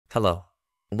Hello.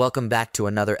 Welcome back to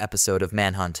another episode of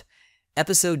Manhunt.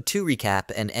 Episode 2 recap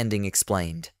and ending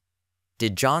explained.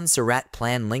 Did John Surratt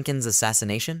plan Lincoln's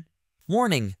assassination?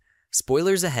 Warning!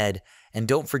 Spoilers ahead, and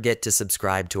don't forget to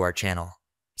subscribe to our channel.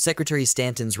 Secretary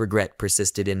Stanton's regret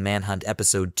persisted in Manhunt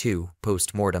Episode 2,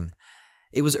 post-mortem.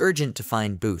 It was urgent to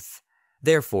find Booth.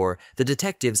 Therefore, the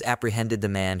detectives apprehended the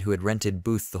man who had rented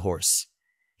Booth the horse.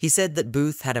 He said that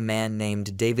Booth had a man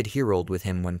named David Herold with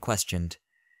him when questioned.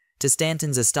 To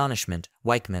Stanton's astonishment,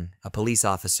 Weichman, a police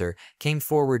officer, came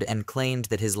forward and claimed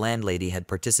that his landlady had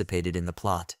participated in the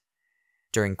plot.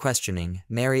 During questioning,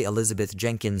 Mary Elizabeth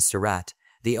Jenkins Surratt,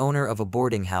 the owner of a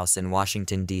boarding house in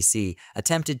Washington, D.C.,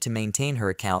 attempted to maintain her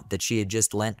account that she had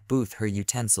just lent Booth her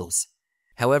utensils.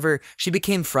 However, she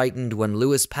became frightened when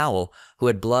Lewis Powell, who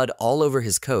had blood all over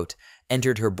his coat,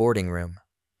 entered her boarding room.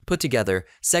 Put together,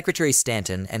 Secretary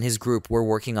Stanton and his group were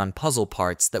working on puzzle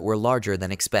parts that were larger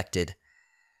than expected.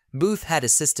 Booth had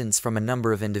assistance from a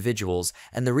number of individuals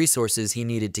and the resources he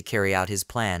needed to carry out his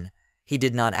plan. He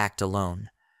did not act alone.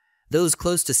 Those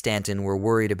close to Stanton were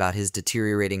worried about his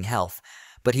deteriorating health,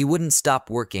 but he wouldn't stop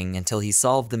working until he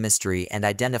solved the mystery and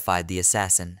identified the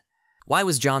assassin. Why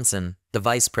was Johnson, the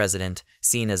vice president,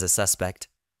 seen as a suspect?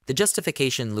 The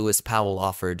justification Lewis Powell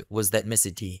offered was that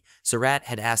Mrs. D. Surratt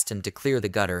had asked him to clear the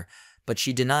gutter, but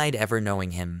she denied ever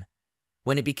knowing him.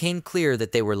 When it became clear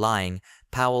that they were lying,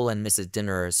 Powell and Mrs.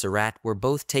 Dinner Surratt were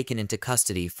both taken into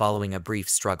custody following a brief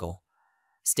struggle.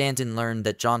 Stanton learned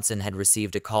that Johnson had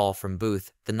received a call from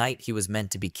Booth the night he was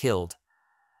meant to be killed.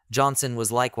 Johnson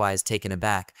was likewise taken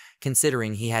aback,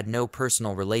 considering he had no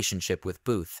personal relationship with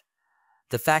Booth.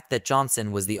 The fact that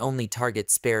Johnson was the only target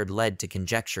spared led to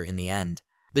conjecture in the end.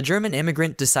 The German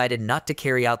immigrant decided not to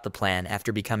carry out the plan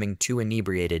after becoming too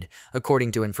inebriated,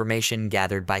 according to information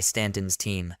gathered by Stanton's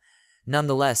team.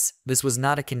 Nonetheless, this was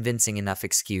not a convincing enough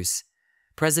excuse.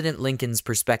 President Lincoln's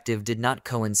perspective did not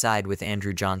coincide with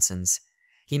Andrew Johnson's.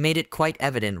 He made it quite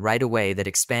evident right away that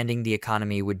expanding the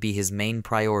economy would be his main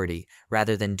priority,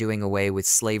 rather than doing away with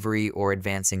slavery or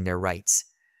advancing their rights.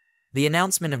 The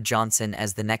announcement of Johnson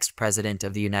as the next president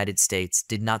of the United States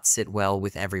did not sit well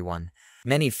with everyone.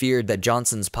 Many feared that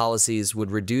Johnson's policies would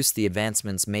reduce the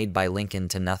advancements made by Lincoln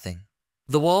to nothing.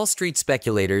 The Wall Street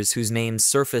speculators whose names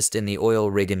surfaced in the oil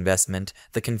rig investment,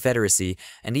 the Confederacy,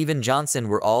 and even Johnson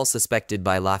were all suspected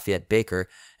by Lafayette Baker,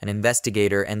 an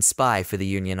investigator and spy for the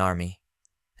Union Army.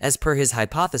 As per his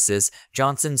hypothesis,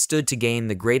 Johnson stood to gain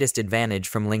the greatest advantage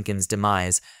from Lincoln's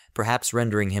demise, perhaps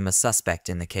rendering him a suspect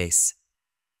in the case.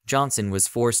 Johnson was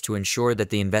forced to ensure that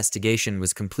the investigation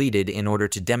was completed in order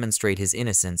to demonstrate his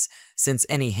innocence, since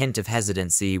any hint of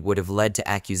hesitancy would have led to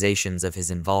accusations of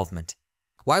his involvement.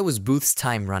 Why was Booth's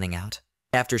time running out?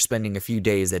 After spending a few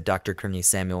days at Dr. Kearney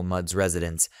Samuel Mudd's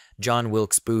residence, John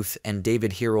Wilkes Booth and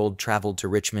David Herold traveled to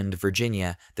Richmond,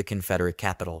 Virginia, the Confederate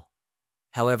capital.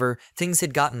 However, things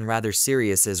had gotten rather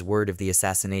serious as word of the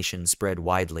assassination spread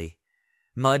widely.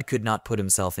 Mudd could not put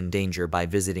himself in danger by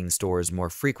visiting stores more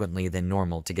frequently than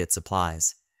normal to get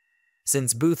supplies.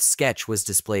 Since Booth's sketch was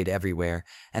displayed everywhere,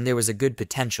 and there was a good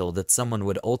potential that someone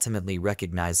would ultimately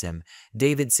recognize him,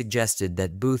 David suggested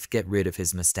that Booth get rid of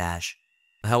his mustache.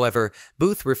 However,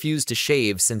 Booth refused to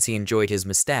shave since he enjoyed his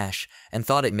mustache and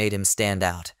thought it made him stand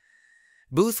out.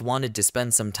 Booth wanted to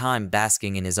spend some time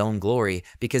basking in his own glory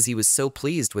because he was so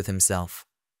pleased with himself.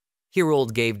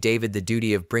 Herold gave David the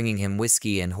duty of bringing him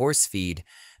whiskey and horse feed,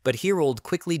 but Herold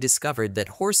quickly discovered that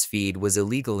horse feed was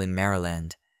illegal in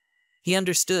Maryland. He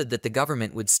understood that the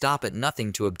government would stop at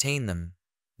nothing to obtain them.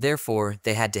 Therefore,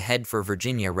 they had to head for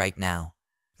Virginia right now.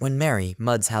 When Mary,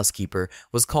 Mudd's housekeeper,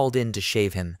 was called in to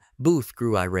shave him, Booth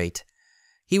grew irate.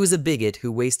 He was a bigot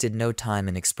who wasted no time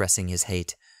in expressing his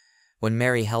hate. When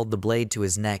Mary held the blade to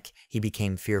his neck, he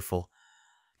became fearful.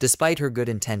 Despite her good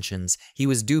intentions, he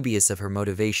was dubious of her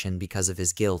motivation because of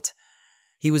his guilt.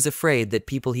 He was afraid that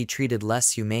people he treated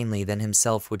less humanely than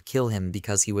himself would kill him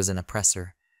because he was an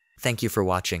oppressor. Thank you for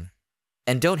watching.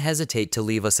 And don't hesitate to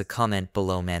leave us a comment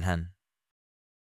below, Manhunt.